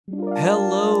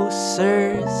Hello,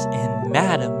 sirs and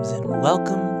madams, and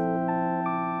welcome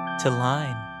to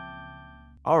Lyne.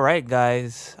 Alright,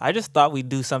 guys, I just thought we'd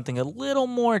do something a little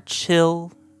more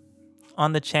chill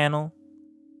on the channel.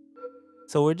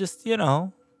 So we're just,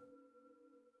 we're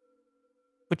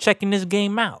checking this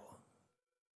game out.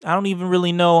 I don't even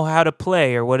really know how to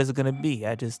play or what it's gonna be.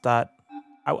 I just thought,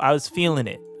 I was feeling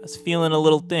it. I was feeling a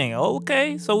little thing.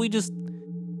 Okay, so we just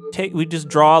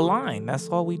draw a line. That's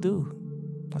all we do.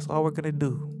 That's all we're gonna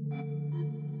do.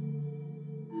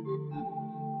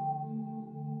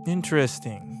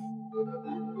 Interesting.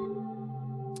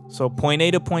 So point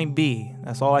A to point B.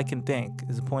 That's all I can think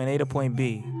is point A to point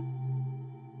B.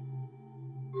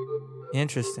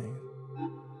 Interesting.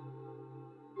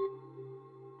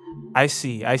 I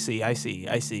see.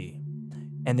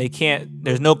 And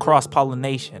there's no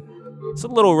cross-pollination. It's a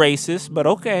little racist, but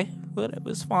okay. But it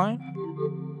was fine.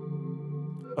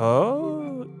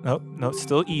 Oh, nope,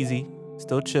 still easy.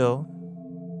 Still chill.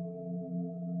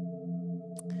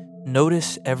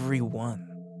 Notice everyone.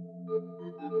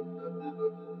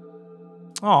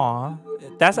 Aw,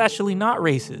 that's actually not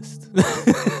racist.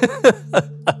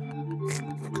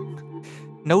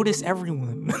 Notice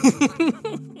everyone.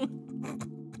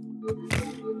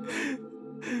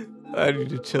 I need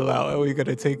to chill out. Are we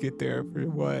gonna take it there for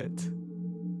what?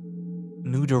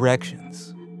 New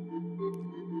directions.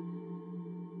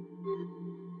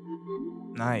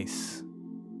 Nice.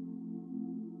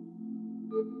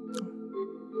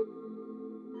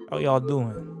 How y'all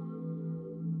doing?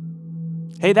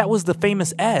 Hey, that was the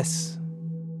famous S.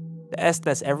 The S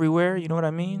that's everywhere, you know what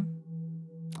I mean?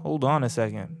 Hold on a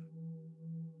second.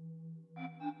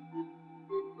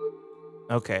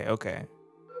 Okay.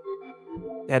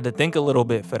 I had to think a little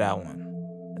bit for that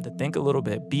one. Had to think a little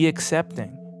bit. Be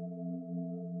accepting.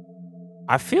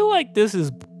 I feel like this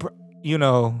is,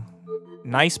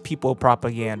 nice people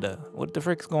propaganda. What the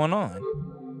frick's going on?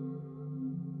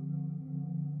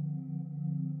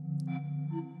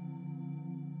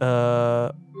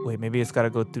 Wait, maybe it's gotta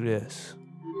go through this.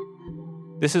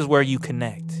 This is where you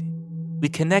connect. We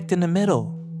connect in the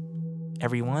middle,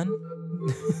 everyone.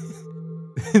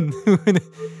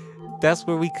 That's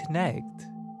where we connect.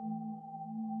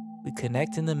 We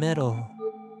connect in the middle.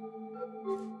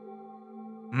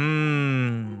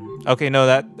 Okay,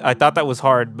 no, I thought that was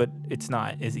hard, but it's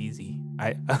not. It's easy.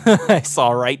 I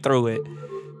saw right through it.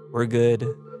 We're good.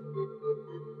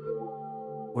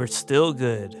 We're still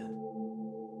good.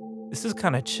 This is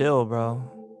kind of chill, bro.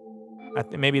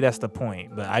 Maybe that's the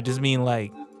point, but I just mean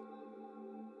like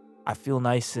I feel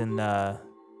nice and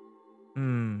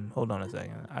hold on a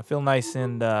second. I feel nice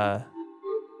and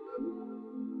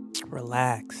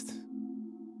relaxed.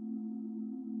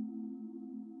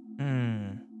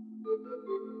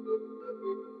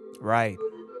 Right.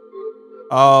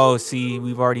 Oh, see,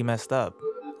 we've already messed up.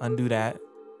 Undo that.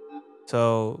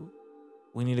 So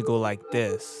we need to go like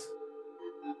this.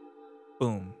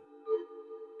 Boom.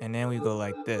 And then we go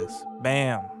like this.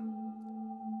 Bam.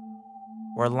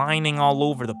 We're lining all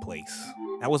over the place.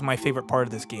 That was my favorite part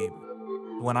of this game.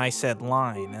 When I said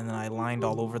line and then I lined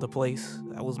all over the place,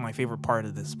 that was my favorite part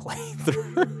of this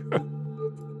playthrough.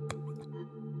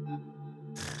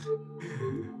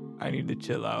 I need to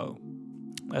chill out.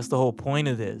 That's the whole point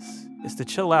of this, is to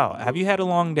chill out. Have you had a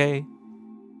long day?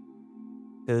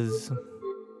 Because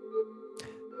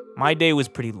my day was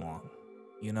pretty long.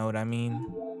 You know what I mean?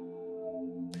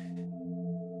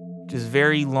 Just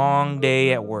very long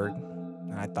day at work.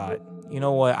 And I thought, you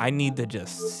know what? I need to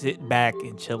just sit back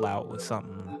and chill out with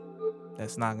something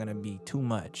that's not going to be too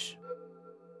much.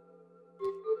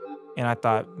 And I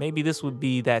thought maybe this would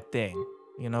be that thing.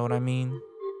 You know what I mean?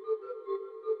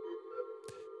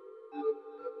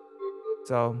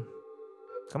 So,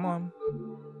 come on.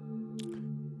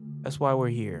 That's why we're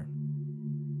here.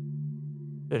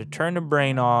 So to turn the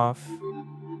brain off.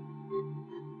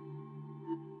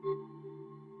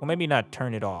 Well, maybe not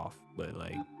turn it off, but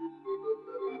like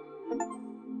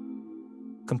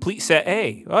complete set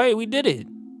A. Oh, hey, we did it.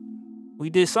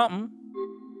 We did something.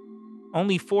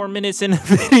 Only 4 minutes in the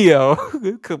video.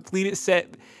 Completed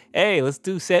set A. Let's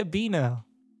do set B now.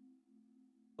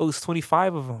 Oh, it's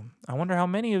 25 of them. I wonder how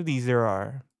many of these there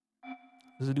are.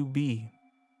 Let's do B.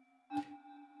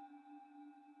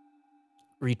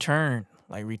 Return.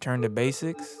 Like return to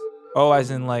basics. Oh,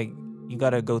 as in like you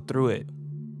gotta go through it.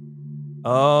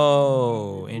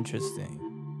 Oh, interesting.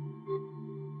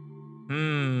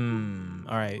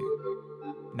 All right.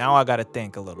 Now I gotta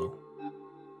think a little.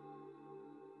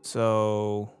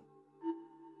 So,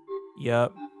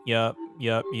 yup.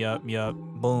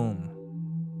 Boom.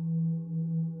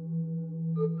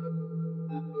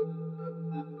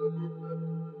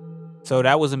 So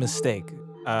that was a mistake.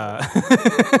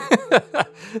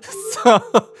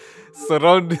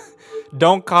 So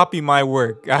don't copy my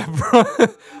work.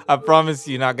 I promise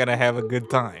you're not gonna have a good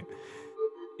time.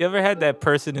 You ever had that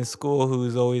person in school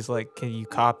who's always like, "Can you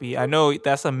copy?" I know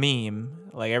that's a meme.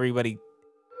 Like everybody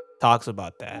talks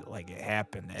about that, like it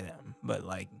happened to them. But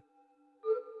like,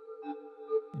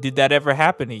 did that ever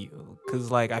happen to you? Cause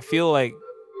like I feel like,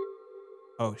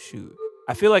 oh shoot,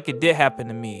 I feel like it did happen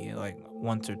to me like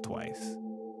once or twice.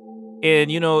 And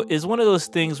it's one of those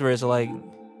things where it's like,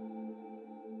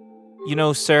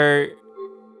 sir,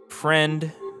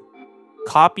 friend,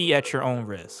 copy at your own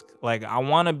risk. Like I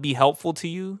want to be helpful to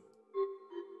you,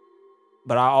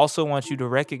 but I also want you to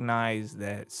recognize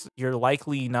that you're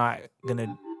likely not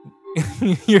gonna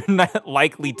you're not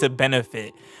likely to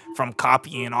benefit from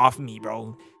copying off me,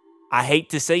 bro. I hate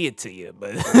to say it to you,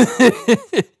 but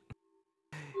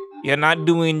you're not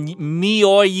doing me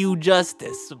or you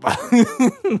justice.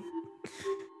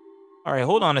 All right,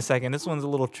 hold on a second. This one's a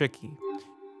little tricky.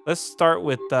 Let's start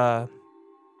with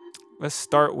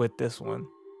this one.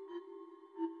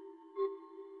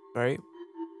 All right.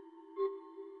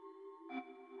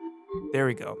 There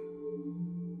we go.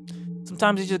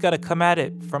 Sometimes you just got to come at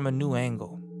it from a new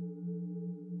angle.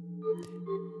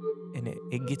 And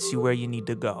it gets you where you need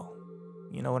to go.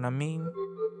 You know what I mean?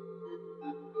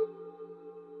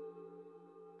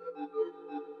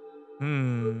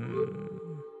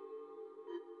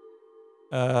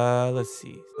 Let's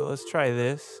see. So let's try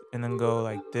this and then go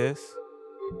like this.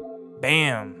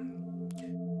 Bam.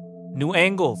 New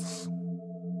angles.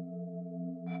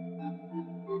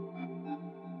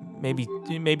 Maybe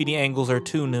the angles are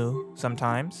too new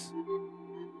sometimes.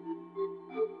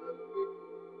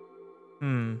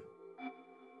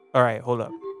 All right, hold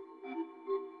up.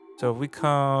 So if we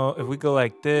go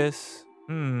like this,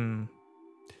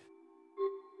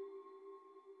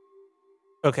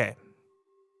 okay.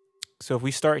 So if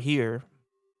we start here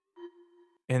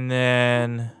and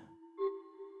then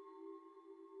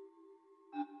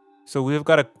so we've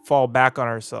got to fall back on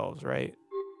ourselves, right?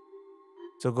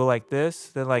 So go like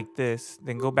this,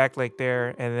 then go back like there,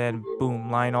 and then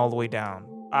boom, line all the way down.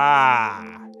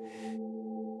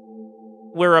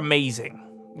 We're amazing.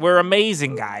 We're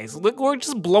amazing, guys. Look, we're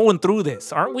just blowing through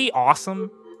this. Aren't we awesome?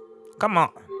 Come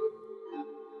on.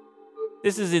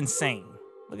 This is insane.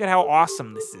 Look at how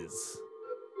awesome this is.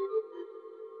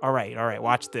 All right,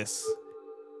 watch this.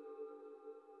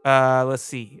 Let's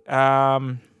see.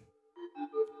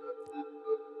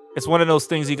 It's one of those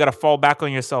things you gotta fall back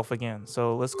on yourself again.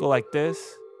 So let's go like this.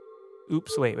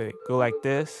 Oops, wait. Go like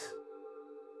this.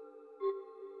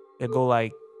 And go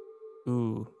like,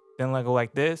 ooh. Then go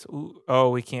like this. Ooh. Oh,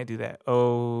 we can't do that.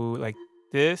 Oh, like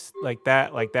this, like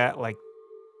that, like that, like.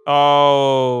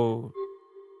 Oh,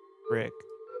 frick.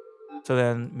 So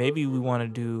then maybe we want to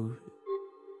do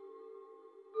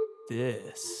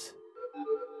this.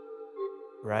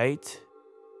 Right?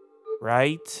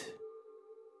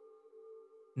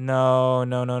 No.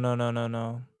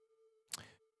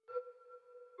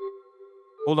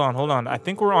 Hold on. I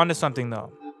think we're onto something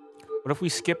though. What if we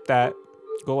skip that?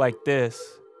 Go like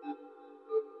this.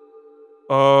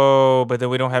 Oh, but then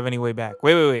we don't have any way back.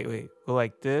 Wait. Go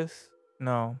like this?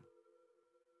 No.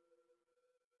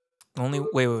 Only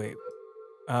wait.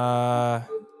 Down.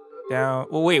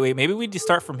 Well, wait. Maybe we just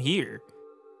start from here.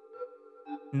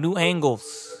 New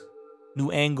angles.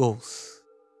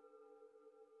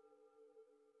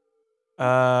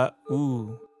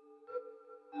 Ooh.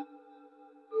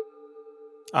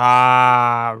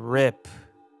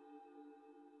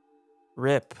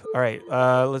 Rip. All right.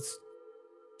 Let's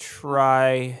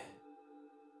try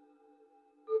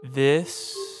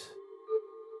this.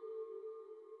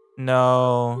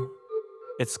 No.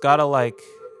 It's gotta like.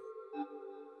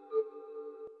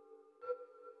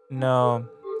 No.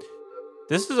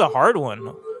 This is a hard one.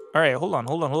 All right, hold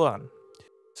on.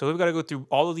 So we've got to go through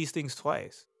all of these things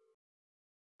twice.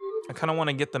 I kind of want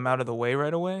to get them out of the way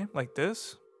right away, like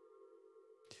this.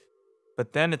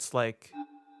 But then it's like,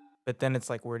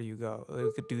 where do you go?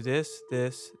 We could do this,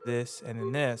 and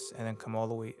then this, and then come all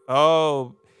the way.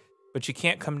 Oh, but you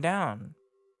can't come down.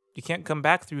 You can't come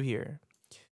back through here.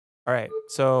 All right,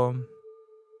 so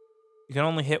you can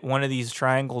only hit one of these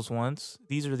triangles once.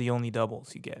 These are the only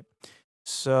doubles you get.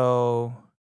 So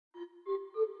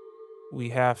we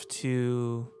have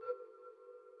to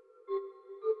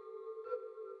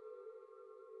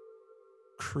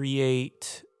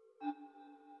create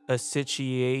a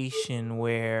situation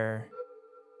where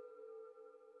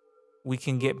we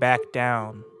can get back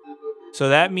down.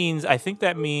 So I think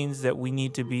that means that we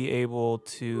need to be able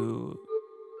to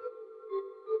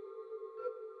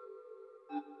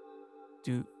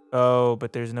do Oh,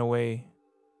 but there's no way.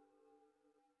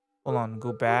 Hold on,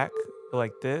 go back. Go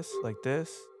like this, and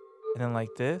then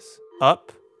like this.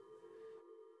 Up.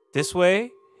 This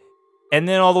way. And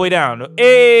then all the way down.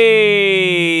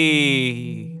 Hey!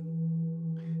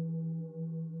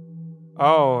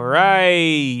 All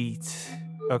right.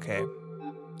 Okay.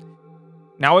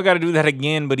 Now we got to do that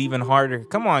again, but even harder.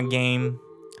 Come on, game.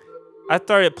 I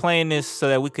started playing this so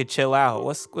that we could chill out.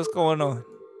 What's going on?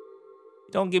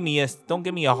 Don't give me a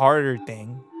harder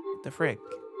thing. What the frick?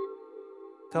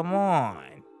 Come on. All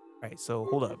right, so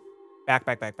hold up. Back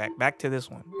to this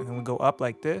one. And then we go up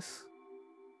like this.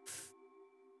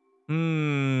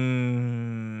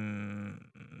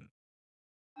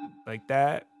 Like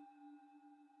that.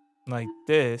 Like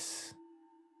this.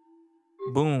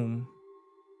 Boom.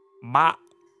 Ba.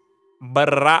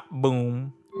 Ba.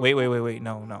 Boom. Wait.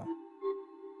 No.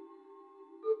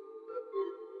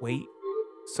 Wait.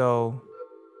 So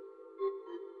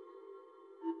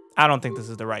I don't think this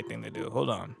is the right thing to do. Hold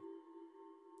on.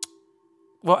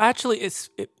 Well, actually,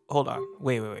 hold on.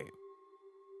 Wait.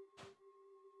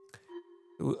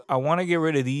 I want to get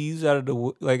rid of these out of the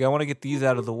I want to get these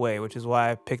out of the way, which is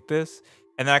why I picked this.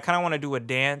 And then I kind of want to do a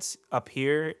dance up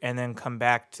here and then come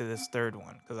back to this third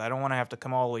one because I don't want to have to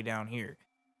come all the way down here.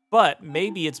 But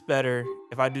maybe it's better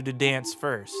if I do the dance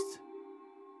first.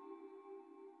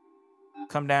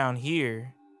 Come down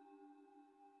here.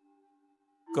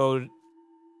 Go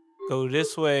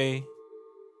this way.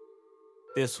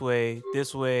 This way.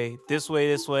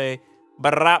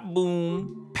 Barap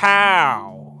boom.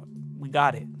 Pow. We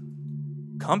got it.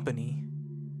 Company.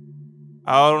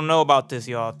 I don't know about this,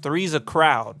 y'all. 3's a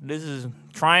crowd. This is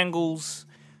triangles,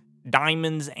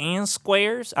 diamonds, and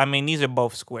squares. I mean, these are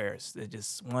both squares. They're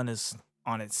just one is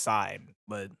on its side,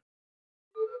 but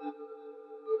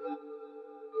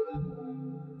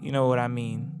you know what I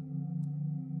mean.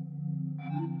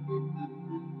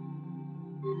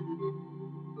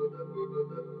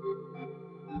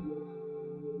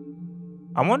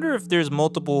 I wonder if there's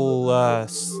multiple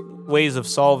ways of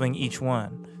solving each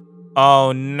one.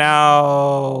 Oh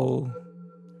no.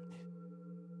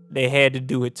 They had to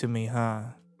do it to me, huh?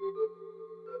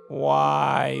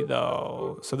 Why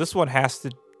though? So this one has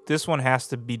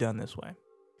to be done this way.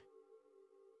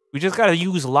 We just gotta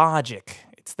use logic.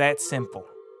 It's that simple.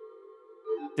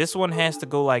 This one has to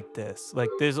go like this. Like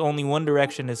there's only one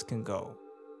direction this can go.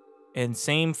 And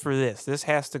same for this. This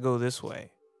has to go this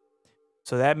way.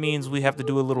 So that means we have to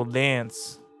do a little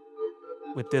dance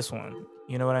with this one.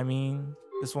 You know what I mean?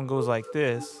 This one goes like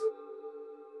this.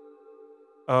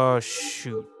 Oh,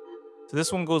 shoot. So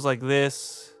this one goes like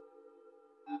this.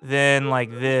 Then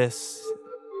like this.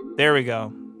 There we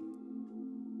go.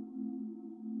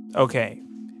 Okay.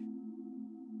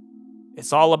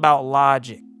 It's all about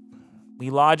logic. We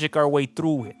logic our way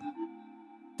through it.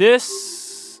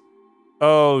 This.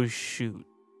 Oh, shoot.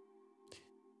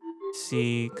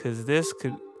 See, because this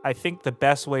could. I think the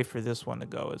best way for this one to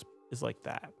go is like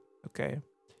that. Okay.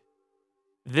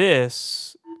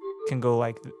 This can go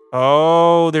like.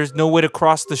 Oh, there's no way to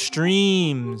cross the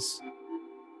streams.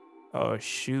 Oh,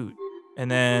 shoot.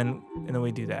 And then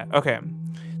we do that. Okay.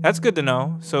 That's good to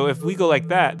know. So if we go like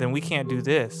that, then we can't do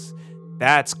this.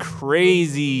 That's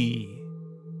crazy.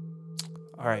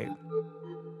 All right.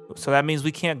 So that means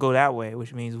we can't go that way,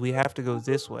 which means we have to go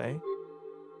this way.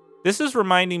 This is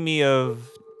reminding me of...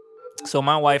 So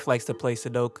my wife likes to play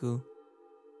Sudoku.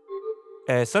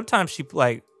 Sometimes she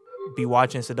like be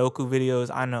watching Sudoku videos.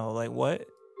 I know, like what?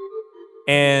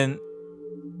 And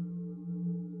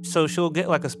so she'll get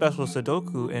like a special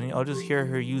Sudoku and I'll just hear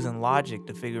her using logic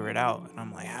to figure it out. And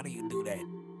I'm like, how do you do that?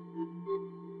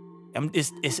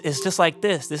 It's just like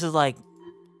this. This is like,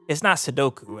 it's not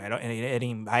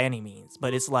Sudoku by any means,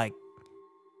 but it's like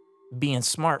being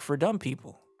smart for dumb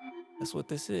people. That's what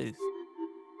this is.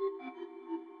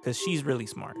 Because she's really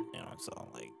smart, you know, so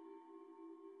like,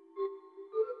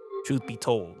 truth be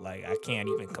told, like I can't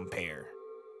even compare.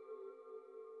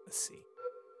 Let's see.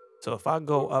 So if I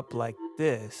go up like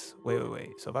this,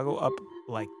 wait. So if I go up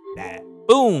like that,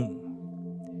 boom.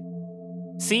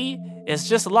 See, it's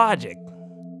just logic.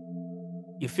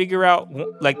 You figure out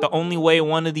like the only way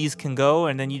one of these can go,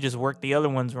 and then you just work the other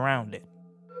ones around it.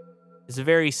 It's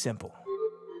very simple.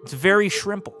 It's very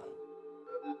shrimple.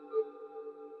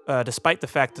 Despite the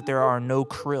fact that there are no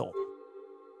krill.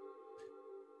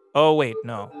 Oh, wait,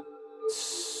 no.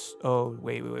 Oh,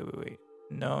 wait.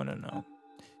 No.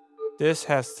 This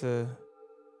has to...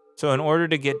 So in order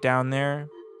to get down there,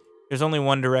 there's only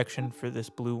one direction for this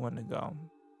blue one to go.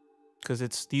 Because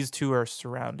these two are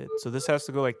surrounded. So this has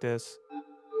to go like this.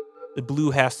 The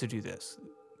blue has to do this.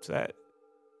 So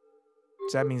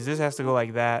that means this has to go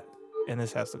like that. And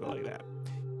this has to go like that.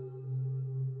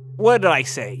 What did I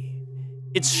say?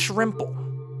 It's shrimple.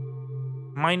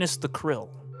 Minus the krill.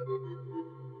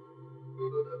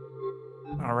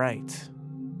 All right.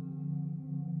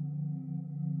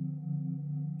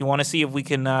 You want to see if we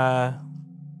can...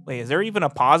 Wait, is there even a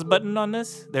pause button on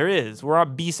this? There is. We're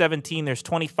on B17. There's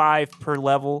 25 per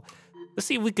level. Let's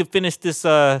see if we can finish this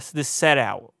this set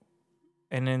out.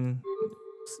 And then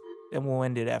we'll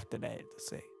end it after that.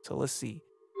 So let's see.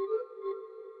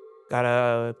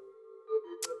 Let's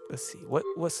see.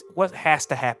 What has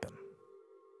to happen?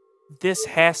 This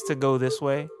has to go this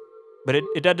way, but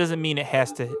that doesn't mean it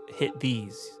has to hit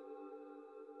these.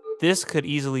 This could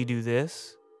easily do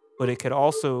this, but it could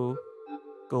also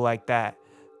go like that.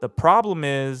 The problem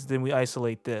is then we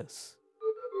isolate this.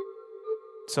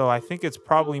 So I think it's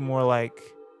probably more like,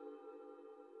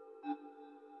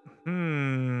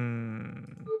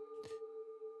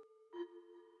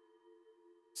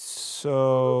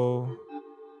 So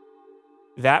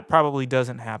that probably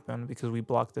doesn't happen because we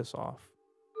blocked this off.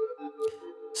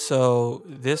 So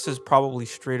this is probably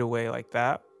straight away like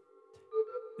that.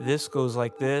 This goes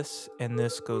like this, and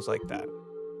this goes like that.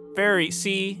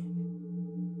 See?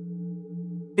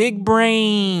 Big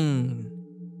brain.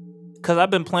 Because I've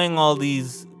been playing all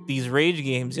these rage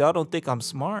games. Y'all don't think I'm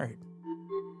smart.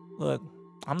 Look,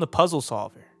 I'm the puzzle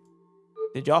solver.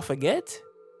 Did y'all forget?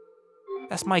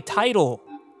 That's my title.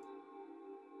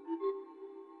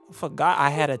 I forgot I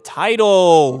had a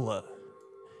title.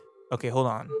 Okay, hold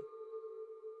on.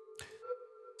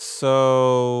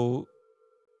 So,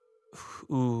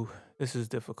 ooh, this is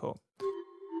difficult.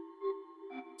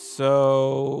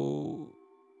 So,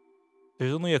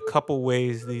 there's only a couple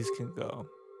ways these can go.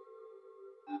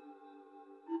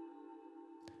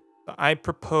 I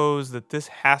propose that this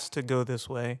has to go this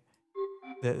way,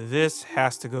 that this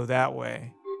has to go that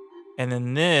way, and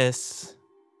then this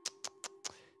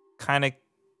kind of,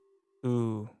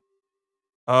 ooh.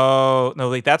 Oh, no,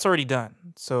 wait, that's already done.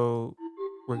 So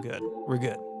we're good. We're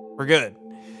good. We're good.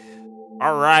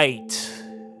 All right.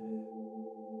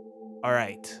 All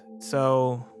right.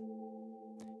 So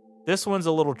this one's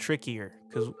a little trickier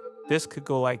because this could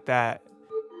go like that.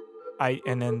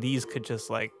 And then these could just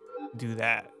like do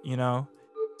that, you know?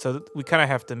 So we kind of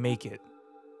have to make it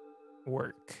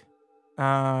work.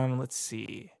 Let's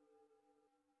see.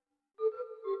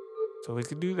 So we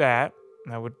could do that.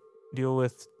 And I would deal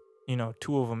with, you know,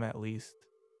 2 of them at least.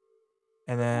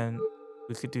 And then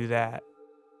we could do that.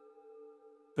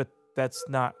 But that's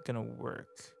not going to work.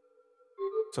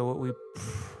 So what we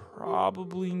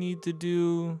probably need to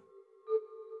do...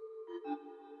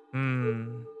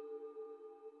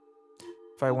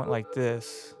 If I went like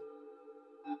this,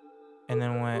 and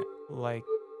then went like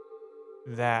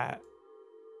that.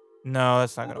 No,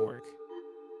 that's not going to work.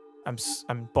 I'm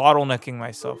bottlenecking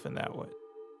myself in that way.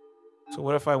 So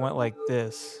what if I went like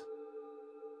this,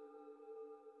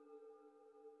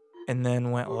 and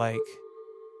then went like...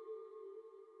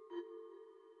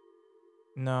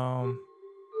 No,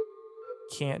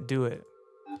 can't do it.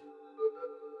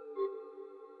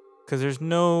 Because there's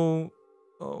no...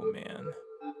 Oh, man.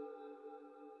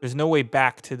 There's no way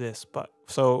back to this, but...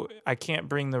 So I can't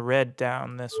bring the red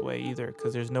down this way either,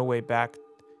 because there's no way back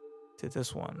to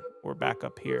this one, or back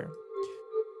up here.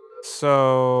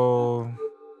 So...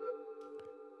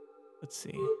 Let's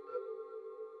see.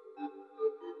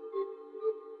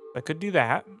 I could do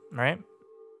that, right?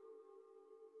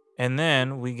 And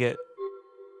then we get...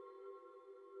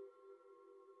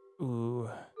 Ooh.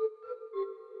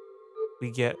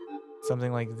 We get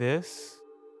something like this.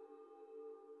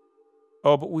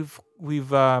 Oh, but we've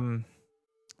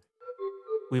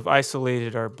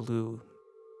isolated our blue.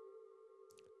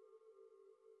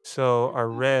 So our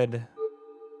red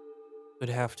would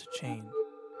have to change.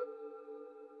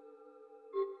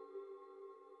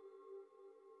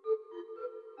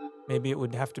 Maybe it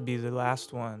would have to be the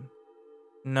last one.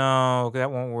 No, that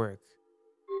won't work.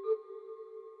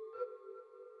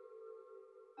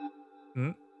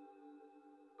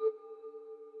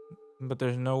 But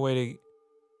there's no way to...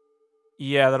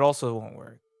 Yeah, that also won't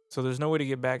work. So there's no way to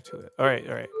get back to it. All right,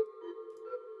 all right.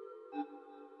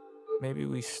 Maybe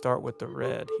we start with the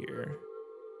red here.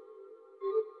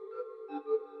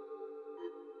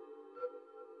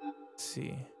 Let's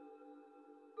see.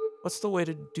 What's the way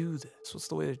to do this? What's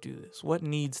the way to do this? What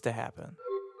needs to happen?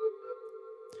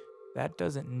 That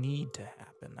doesn't need to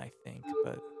happen, I think,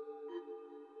 but...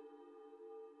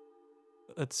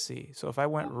 Let's see. So if I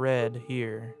went red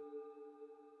here...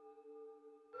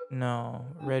 No,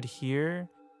 red here.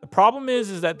 The problem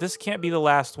is that this can't be the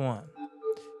last one.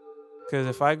 Because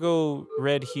if I go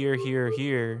red here, here,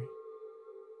 here...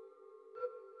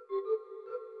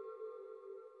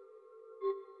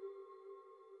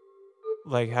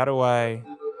 like, how do I,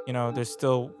 you know,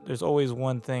 there's always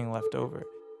one thing left over.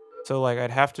 So, like,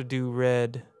 I'd have to do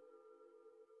red.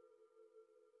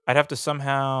 I'd have to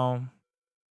somehow,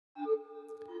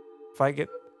 if I get,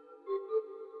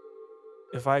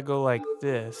 if I go like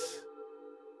this,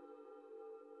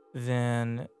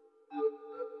 then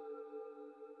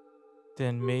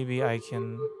maybe I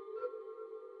can,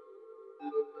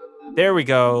 there we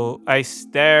go.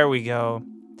 There we go.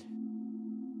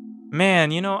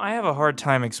 Man, you know, I have a hard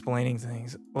time explaining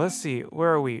things. Let's see,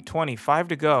 where are we? 25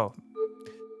 to go.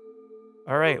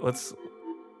 All right, let's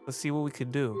see what we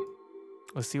could do.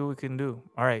 Let's see what we can do.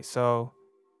 All right, so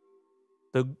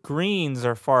the greens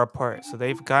are far apart, so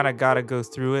they've kind of got to go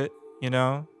through it, you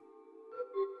know?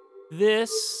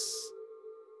 This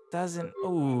doesn't,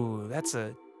 that's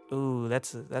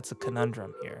a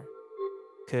conundrum here.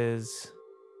 Cuz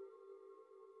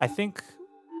I think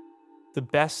the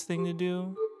best thing to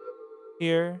do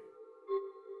here,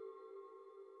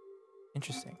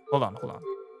 interesting. Hold on.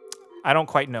 I don't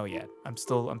quite know yet. I'm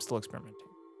still experimenting.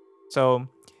 So,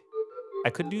 I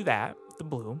could do that with the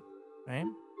blue, right?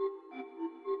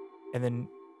 And then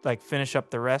like finish up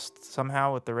the rest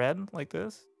somehow with the red like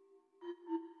this.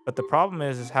 But the problem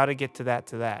is how to get to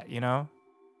that, you know?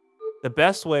 The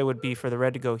best way would be for the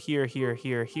red to go here, here,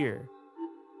 here, here.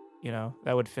 You know,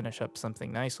 that would finish up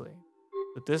something nicely.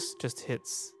 But this just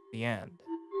hits the end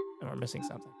and we're missing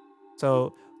something.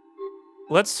 So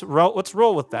let's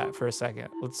roll with that for a second.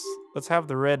 Let's have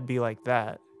the red be like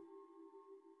that.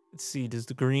 Let's see, does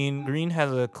the green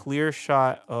has a clear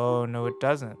shot? Oh, no, it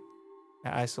doesn't.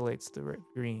 It isolates the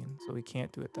green, so we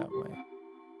can't do it that way.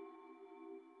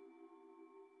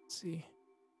 Let's see.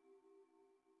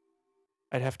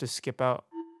 I'd have to skip out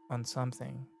on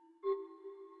something.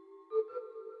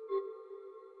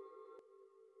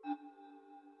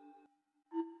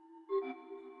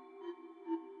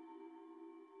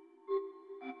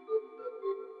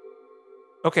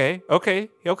 Okay.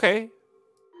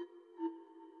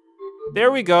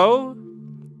 There we go.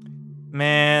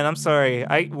 Man, I'm sorry.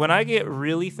 When I get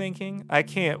really thinking, I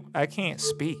can't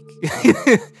speak.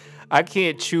 I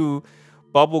can't chew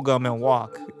bubblegum and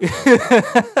walk.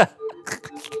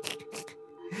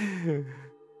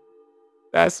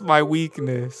 That's my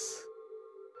weakness.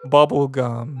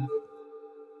 Bubblegum.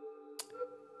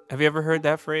 Have you ever heard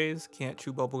that phrase? Can't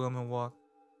chew bubblegum and walk.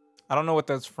 I don't know what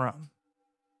that's from,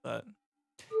 but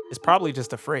it's probably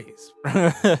just a phrase.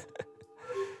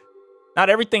 Not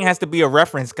everything has to be a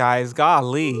reference, guys.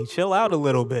 Golly, chill out a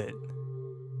little bit.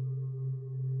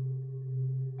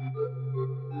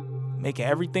 Make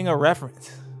everything a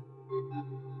reference.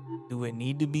 Do it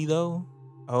need to be though?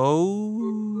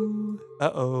 Oh,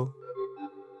 uh-oh.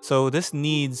 So this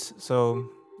needs to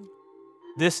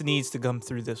come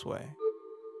through this way.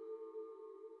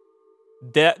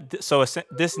 So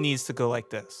this needs to go like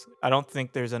this. I don't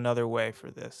think there's another way for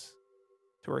this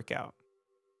to work out.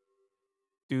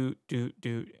 Do,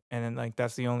 and then like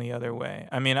that's the only other way.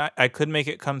 I mean, I could make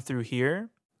it come through here,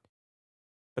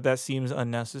 but that seems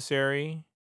unnecessary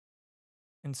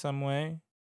in some way.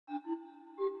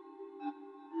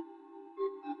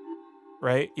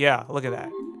 Right? Yeah, look at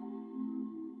that.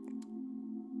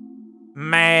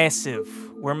 Massive.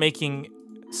 We're making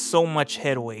so much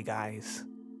headway, guys.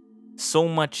 So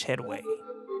much headway.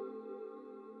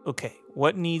 Okay,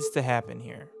 what needs to happen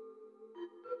here?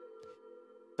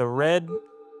 The red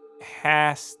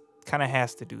kind of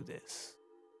has to do this.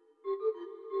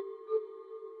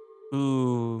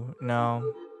 Ooh,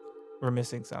 no. We're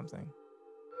missing something.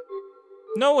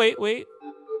 No, wait.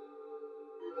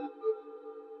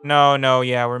 No,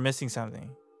 yeah, we're missing something.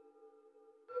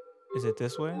 Is it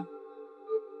this way?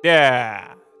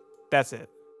 Yeah, that's it.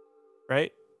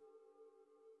 Right?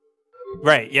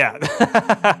 Right, yeah.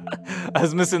 I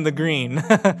was missing the green.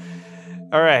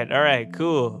 All right,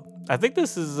 cool. I think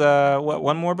this is, what,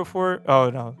 one more before? Oh,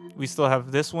 no. We still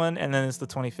have this one, and then it's the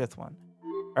 25th one.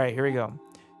 All right, here we go.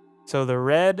 So the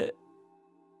red,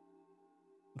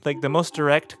 like the most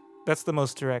direct, that's the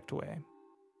most direct way.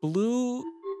 Blue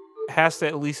has to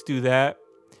at least do that.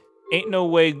 Ain't no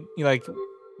way, like,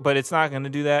 but it's not going to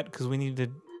do that because we need to,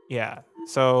 yeah.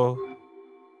 So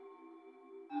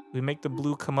we make the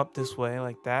blue come up this way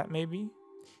like that, maybe.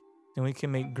 Then we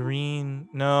can make green.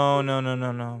 No.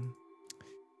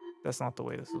 That's not the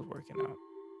way this is working out.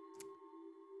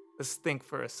 Let's think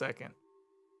for a second.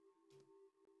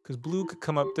 Because blue could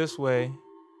come up this way.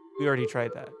 We already tried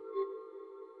that.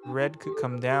 Red could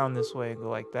come down this way and go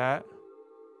like that.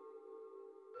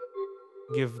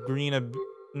 Give green a...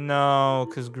 No,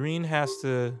 because green kind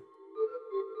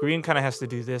of has to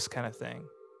do this kind of thing.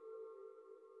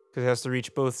 Because it has to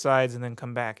reach both sides and then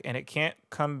come back. And it can't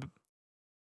come...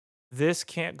 This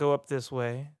can't go up this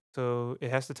way. So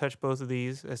it has to touch both of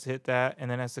these. It has to hit that, and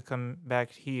then it has to come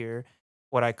back here.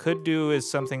 What I could do is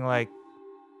something like,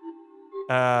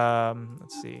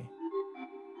 let's see.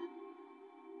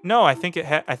 No, I think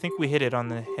I think we hit it on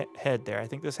the head there. I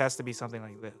think this has to be something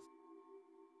like this.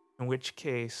 In which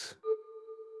case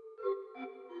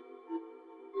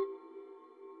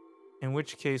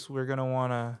we're gonna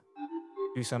wanna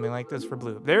do something like this for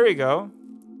blue. There we go.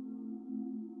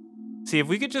 See, if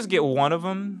we could just get one of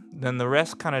them, then the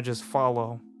rest kind of just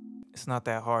follow. It's not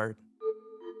that hard.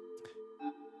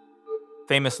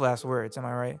 Famous last words, am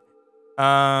I right?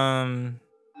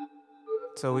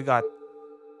 So we got,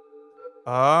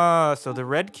 so the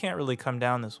red can't really come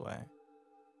down this way.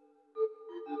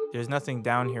 There's nothing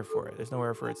down here for it. There's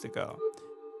nowhere for it to go.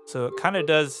 So it kind of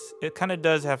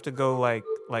does have to go like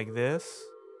this,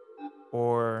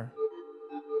 or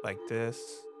like this,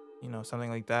 you know,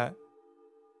 something like that.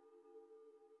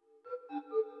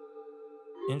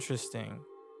 Interesting.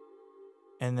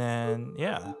 And then,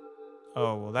 yeah.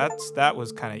 Oh, well, that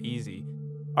was kind of easy.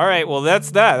 All right, well,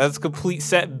 that's that. That's complete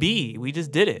set B. We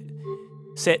just did it.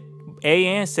 Set A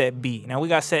and set B. Now we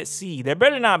got set C. There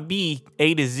better not be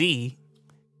A to Z.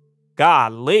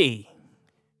 Golly.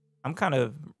 I'm kind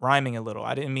of rhyming a little.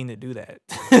 I didn't mean to do that.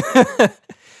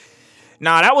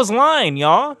 Nah, that was Lyne,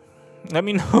 y'all. Let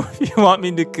me know if you want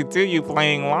me to continue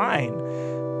playing Lyne.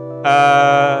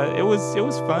 It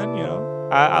was fun, you know.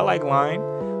 I like Lyne.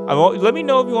 Let me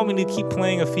know if you want me to keep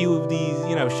playing a few of these,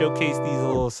 you know, showcase these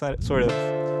little sort of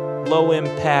low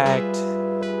impact,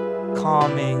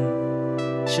 calming,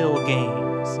 chill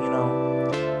games, you know,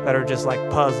 that are just like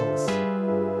puzzles.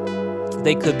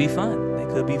 They could be fun. They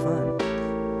could be fun.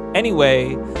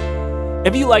 Anyway,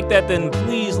 if you like that, then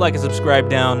please like and subscribe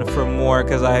down for more,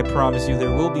 because I promise you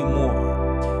there will be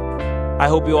more. I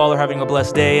hope you all are having a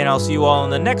blessed day, and I'll see you all in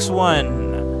the next one.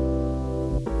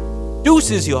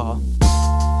 Deuces, y'all.